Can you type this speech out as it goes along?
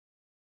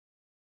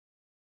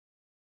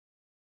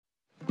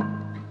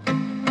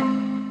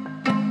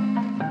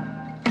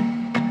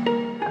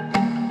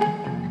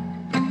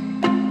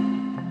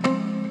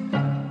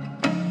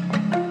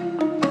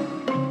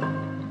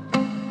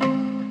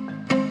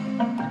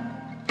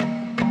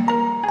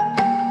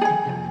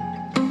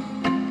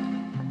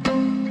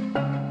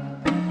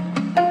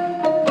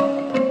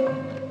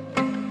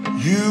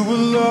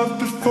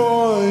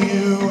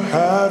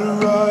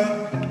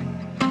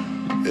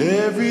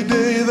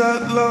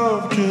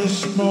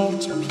happiness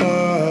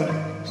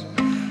multiplies.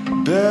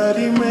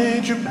 Daddy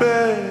made your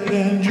bed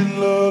and your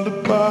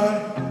lullaby.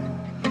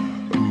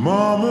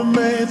 Mama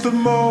made the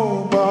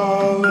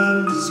mobile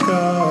in the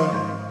sky.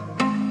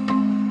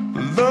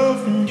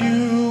 Loving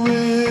you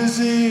is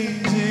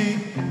easy,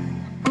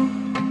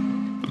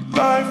 but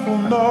life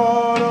will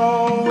not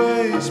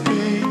always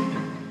be.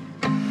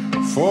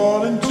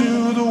 Fall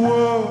into the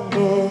world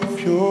of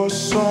your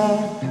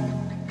song.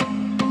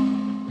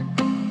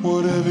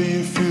 Whatever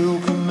you feel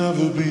can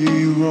never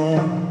be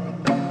wrong.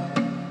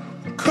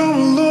 Come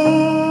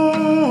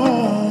along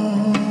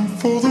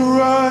for the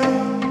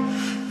ride,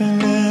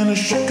 and in a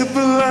shake of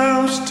the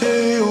lamb's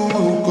tail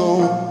we'll go.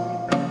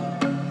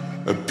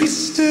 Be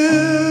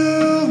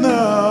still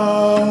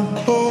now,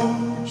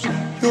 close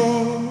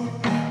your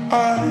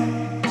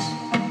eyes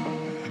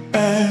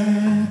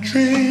and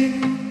dream.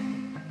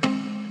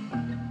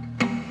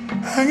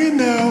 Hanging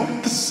out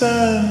with the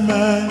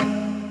Sandman.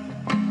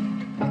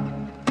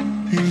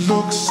 You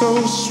look so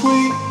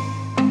sweet,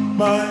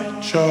 my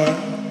child.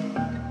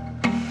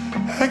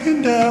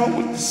 Hanging out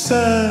with the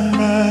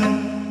Sandman.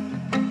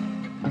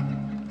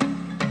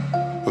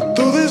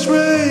 Although there's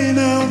rain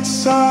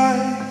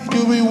outside,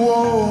 you'll be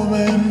warm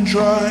and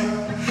dry.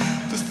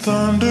 The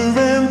thunder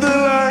and the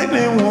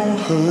lightning won't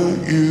hurt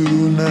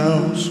you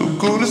now. So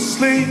go to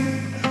sleep,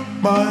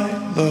 my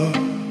love.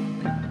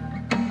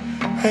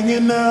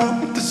 Hanging out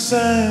with the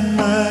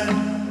Sandman.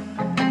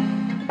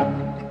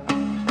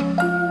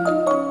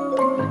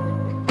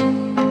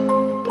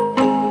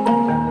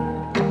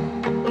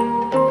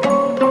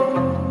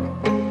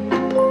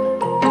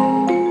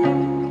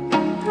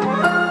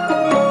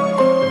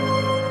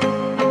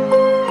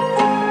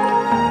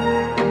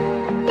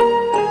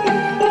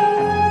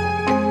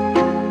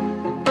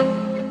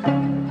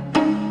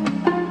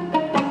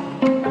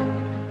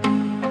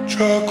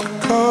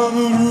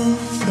 Chocolate-covered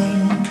roof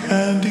and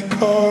candy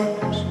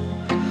cars,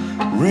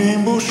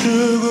 rainbow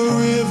sugar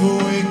river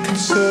we can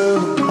sail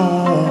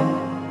upon,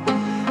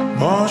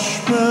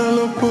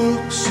 marshmallow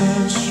books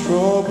and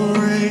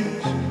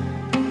strawberries,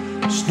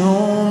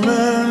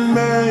 snowman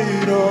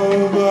made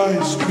of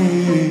ice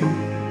cream.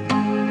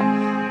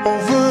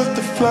 Over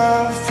the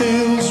flower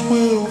fields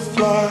we'll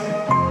fly,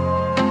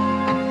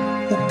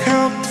 we'll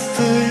count the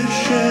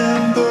fish in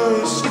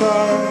the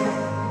sky.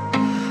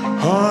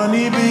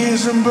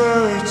 Honeybees and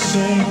birds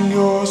sing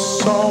your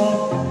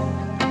song.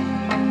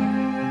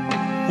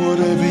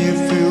 Whatever you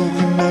feel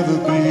can never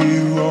be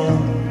wrong.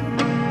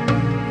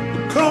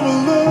 Come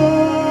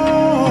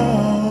along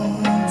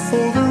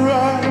for the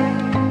ride,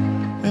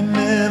 and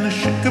in a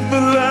shake of a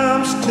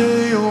lamb's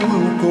tail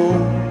we'll go.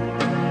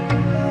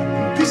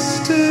 Be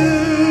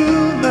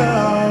still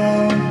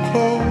now,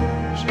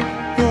 close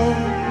your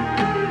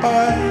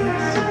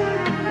eyes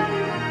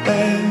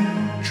and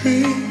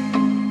dream.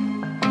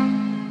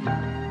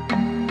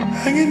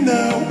 Hanging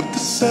out with the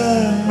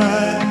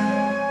Sandman.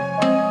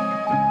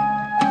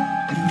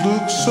 You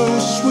look so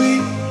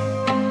sweet,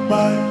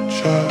 my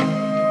child.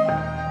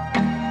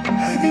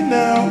 Hanging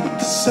out with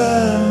the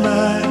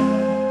Sandman.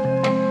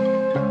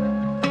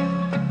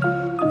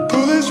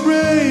 Though there's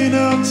rain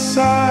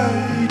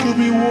outside, you'll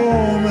be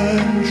warm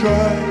and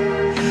dry.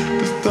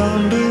 The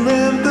thunder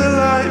and the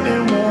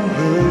lightning won't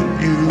hurt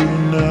you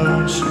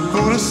now. So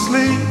go to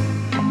sleep,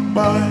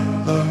 my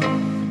love.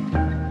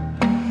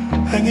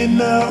 Hanging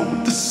out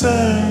with the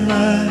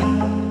Sandman.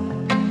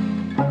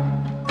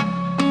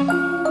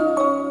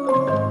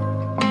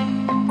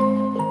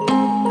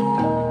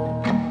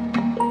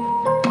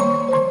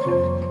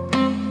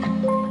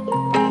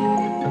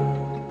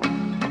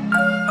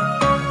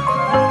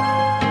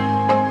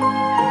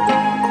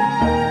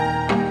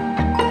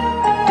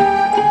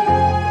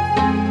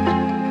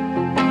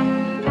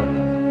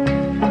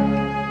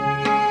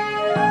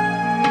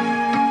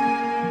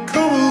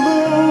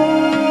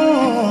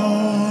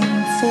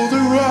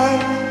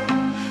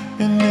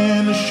 And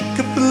in a shake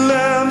of the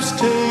lamb's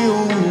tail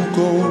we'll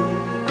go.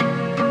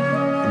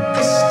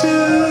 Be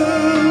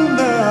still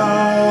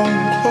now,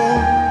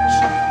 close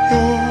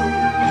your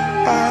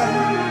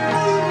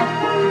eyes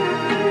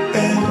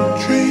and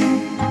dream.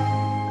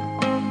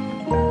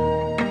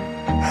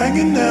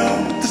 Hanging out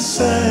with the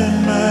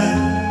Sandman.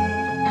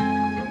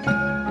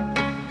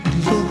 You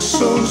look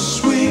so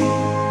sweet,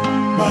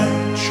 my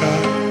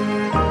child.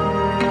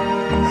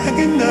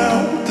 Hanging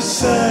out with the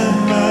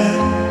Sandman.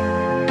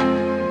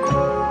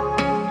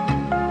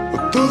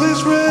 Though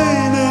there's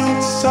rain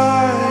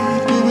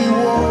outside, you'll be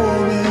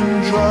warm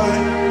and dry.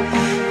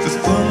 The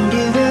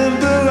thunder and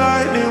the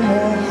lightning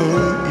won't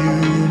hurt you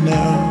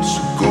now. So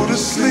go to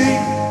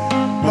sleep,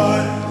 my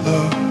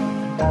love.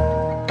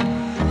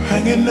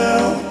 Hanging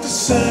out with the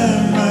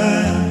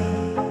Sandman.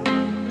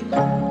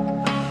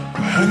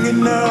 We're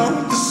hanging out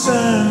with the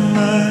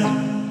Sandman.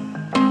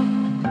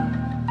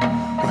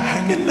 We're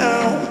hanging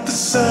out with the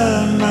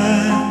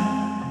Sandman.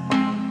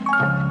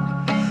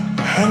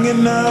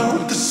 Hanging out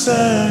with the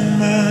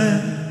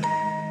Sandman.